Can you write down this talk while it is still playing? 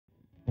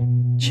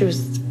She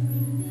was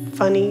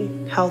funny,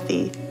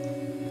 healthy,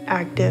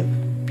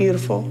 active,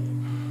 beautiful,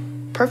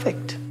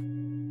 perfect.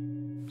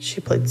 She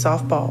played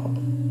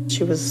softball.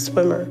 She was a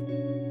swimmer.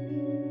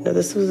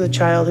 This was a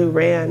child who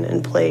ran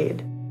and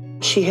played.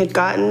 She had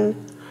gotten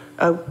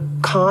a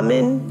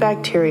common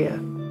bacteria.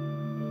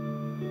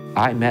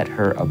 I met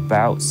her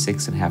about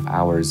 6.5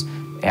 hours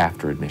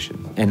after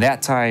admission. In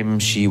that time,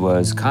 she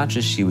was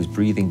conscious, she was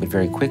breathing, but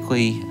very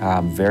quickly,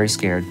 very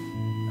scared.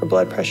 Her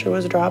blood pressure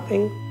was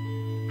dropping.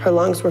 Her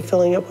lungs were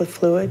filling up with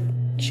fluid.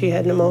 She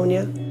had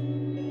pneumonia,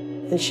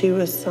 and she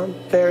was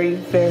very,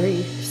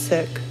 very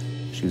sick.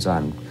 She was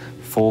on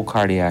full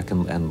cardiac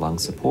and lung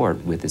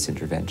support with this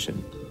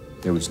intervention.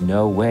 There was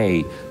no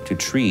way to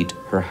treat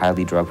her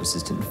highly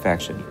drug-resistant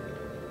infection.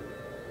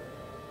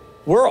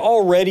 We're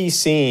already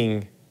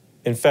seeing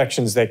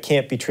infections that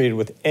can't be treated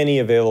with any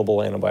available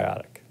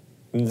antibiotic.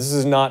 And this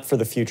is not for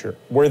the future.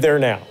 We're there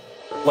now.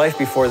 Life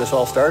before this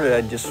all started,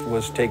 I just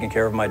was taking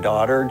care of my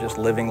daughter, just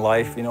living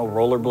life,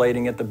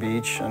 rollerblading at the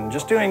beach and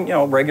just doing,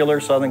 regular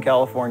Southern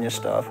California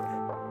stuff.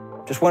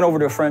 Just went over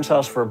to a friend's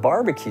house for a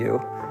barbecue,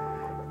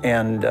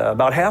 and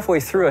about halfway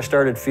through, I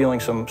started feeling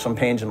some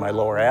pains in my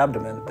lower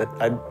abdomen that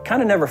I'd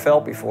kind of never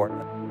felt before.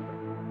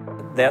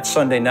 That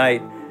Sunday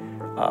night,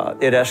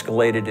 it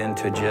escalated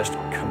into just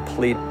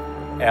complete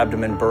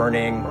abdomen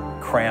burning,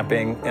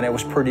 cramping, and it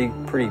was pretty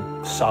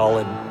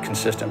solid,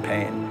 consistent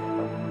pain.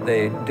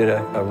 They did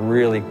a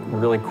really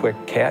quick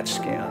CAT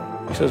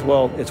scan. He says,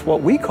 well, it's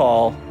what we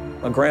call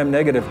a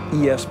gram-negative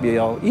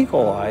ESBL E.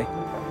 coli,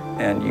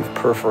 and you've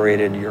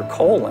perforated your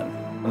colon.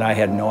 And I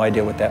had no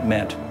idea what that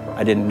meant.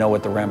 I didn't know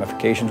what the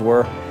ramifications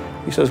were.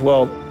 He says,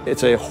 well,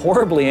 it's a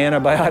horribly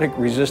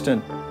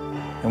antibiotic-resistant,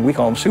 and we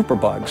call them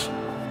superbugs.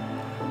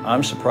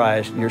 I'm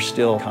surprised you're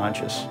still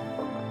conscious.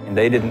 And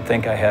they didn't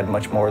think I had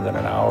much more than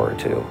an hour or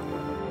two.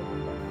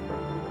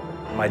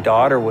 My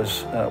daughter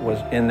was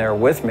in there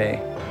with me.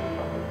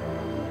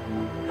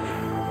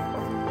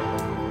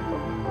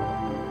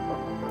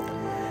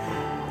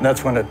 And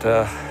that's when it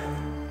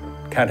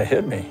kind of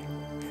hit me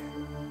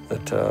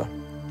that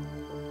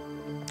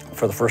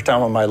for the first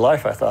time in my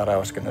life, I thought I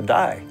was going to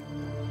die.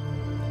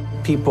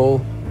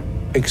 People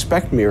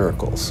expect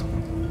miracles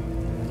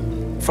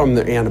from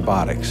the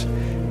antibiotics,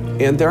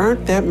 and there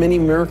aren't that many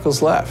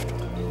miracles left.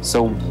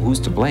 So who's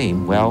to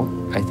blame? Well,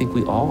 I think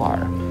we all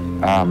are.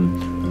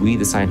 We,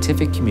 the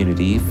scientific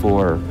community,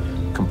 for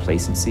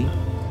complacency.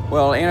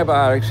 Well,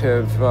 antibiotics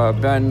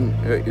have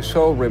been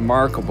so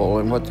remarkable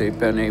in what they've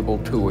been able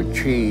to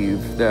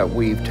achieve that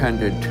we've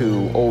tended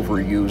to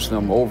overuse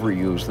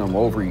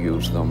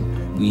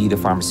them. We, the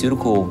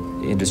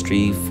pharmaceutical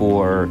industry,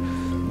 for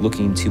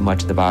looking too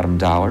much at the bottom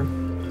dollar.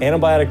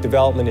 Antibiotic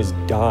development is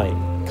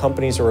dying.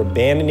 Companies are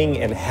abandoning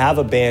and have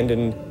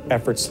abandoned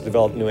efforts to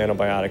develop new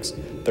antibiotics.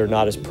 They're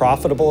not as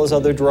profitable as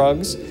other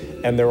drugs,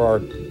 and there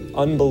are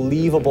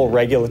unbelievable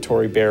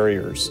regulatory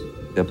barriers.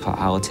 The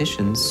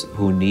politicians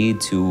who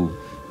need to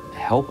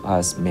help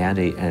us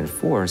mandate and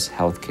enforce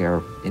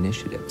healthcare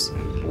initiatives.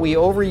 We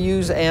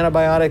overuse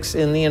antibiotics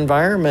in the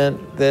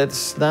environment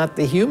that's not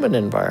the human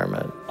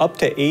environment. Up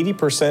to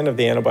 80% of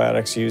the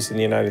antibiotics used in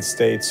the United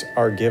States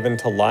are given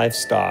to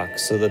livestock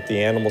so that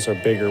the animals are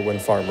bigger when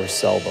farmers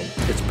sell them.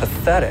 It's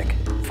pathetic.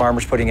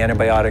 Farmers putting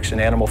antibiotics in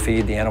animal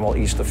feed, the animal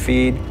eats the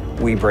feed,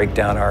 we break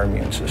down our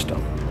immune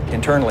system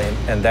internally,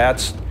 and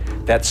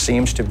that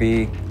seems to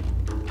be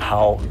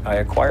how I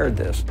acquired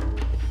this.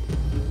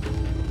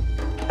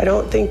 I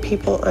don't think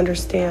people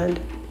understand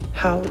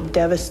how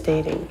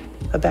devastating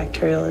a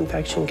bacterial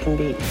infection can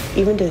be,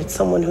 even to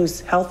someone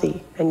who's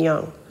healthy and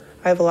young.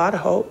 I have a lot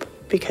of hope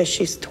because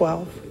she's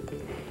 12,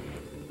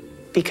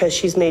 because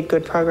she's made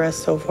good progress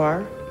so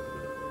far.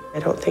 I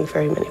don't think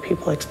very many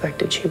people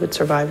expected she would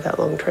survive that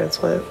lung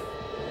transplant.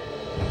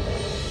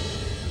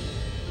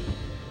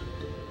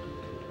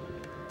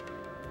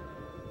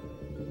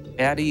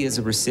 Addie is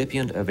a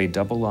recipient of a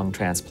double lung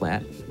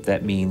transplant.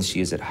 That means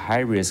she is at high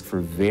risk for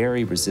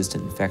very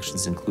resistant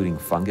infections, including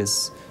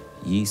fungus,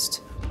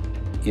 yeast.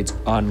 It's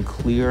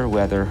unclear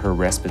whether her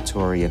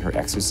respiratory and her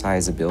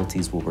exercise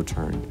abilities will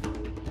return.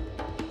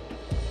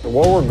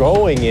 Where we're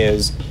going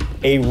is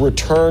a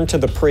return to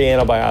the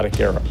pre-antibiotic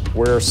era.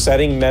 We're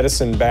setting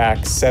medicine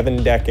back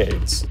 7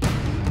 decades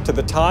to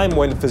the time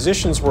when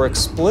physicians were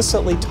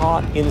explicitly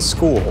taught in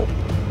school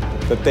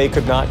that they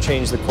could not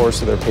change the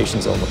course of their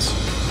patient's illness.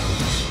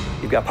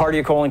 You've got part of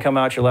your colon come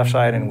out your left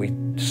side, and we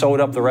sewed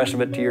up the rest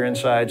of it to your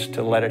insides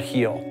to let it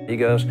heal. He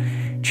goes,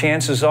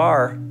 chances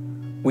are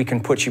we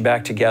can put you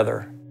back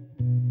together.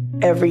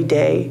 Every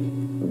day,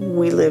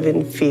 we live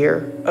in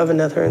fear of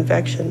another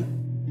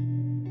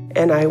infection.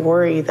 And I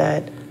worry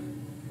that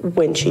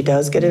when she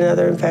does get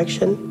another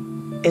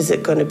infection, is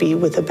it going to be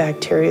with a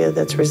bacteria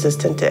that's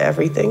resistant to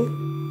everything?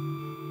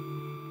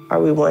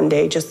 Are we one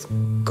day just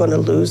going to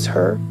lose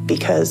her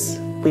because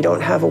we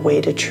don't have a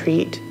way to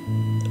treat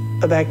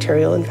a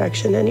bacterial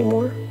infection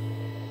anymore?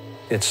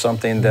 It's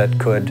something that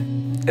could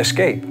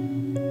escape.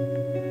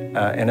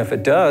 And if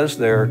it does,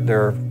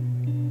 they're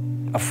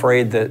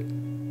afraid that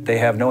they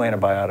have no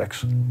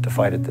antibiotics to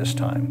fight it this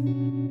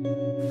time.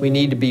 We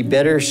need to be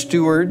better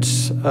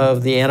stewards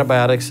of the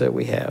antibiotics that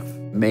we have.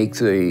 Make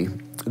the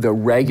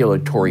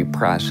regulatory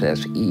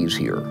process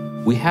easier.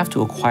 We have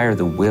to acquire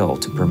the will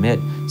to permit,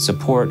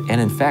 support,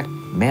 and in fact,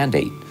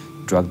 mandate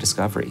drug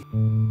discovery.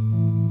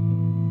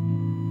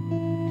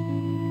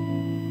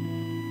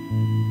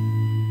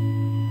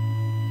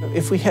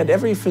 If we had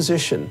every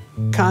physician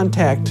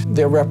contact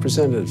their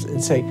representatives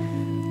and say,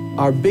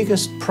 our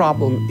biggest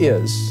problem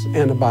is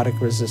antibiotic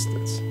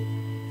resistance,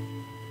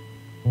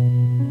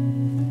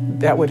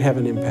 that would have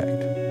an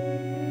impact.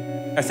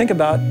 I think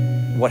about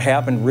what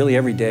happened really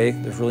every day.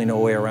 There's really no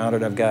way around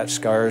it. I've got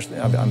scars.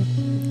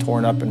 I'm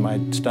torn up in my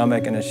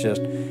stomach, and it's just,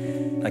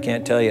 I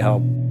can't tell you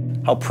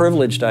how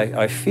privileged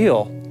I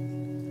feel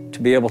to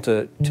be able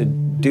to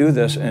do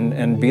this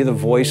and be the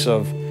voice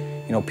of,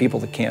 people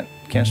that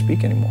can't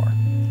speak anymore.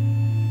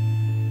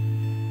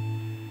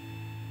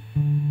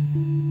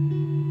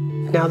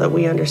 Now that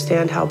we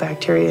understand how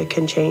bacteria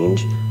can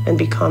change and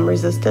become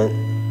resistant,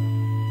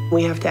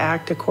 we have to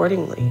act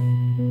accordingly.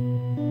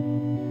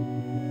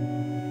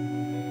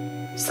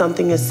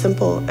 Something as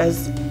simple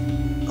as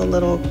a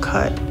little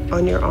cut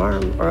on your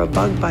arm or a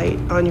bug bite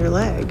on your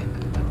leg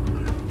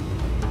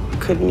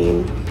could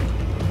mean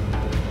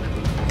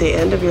the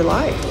end of your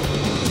life.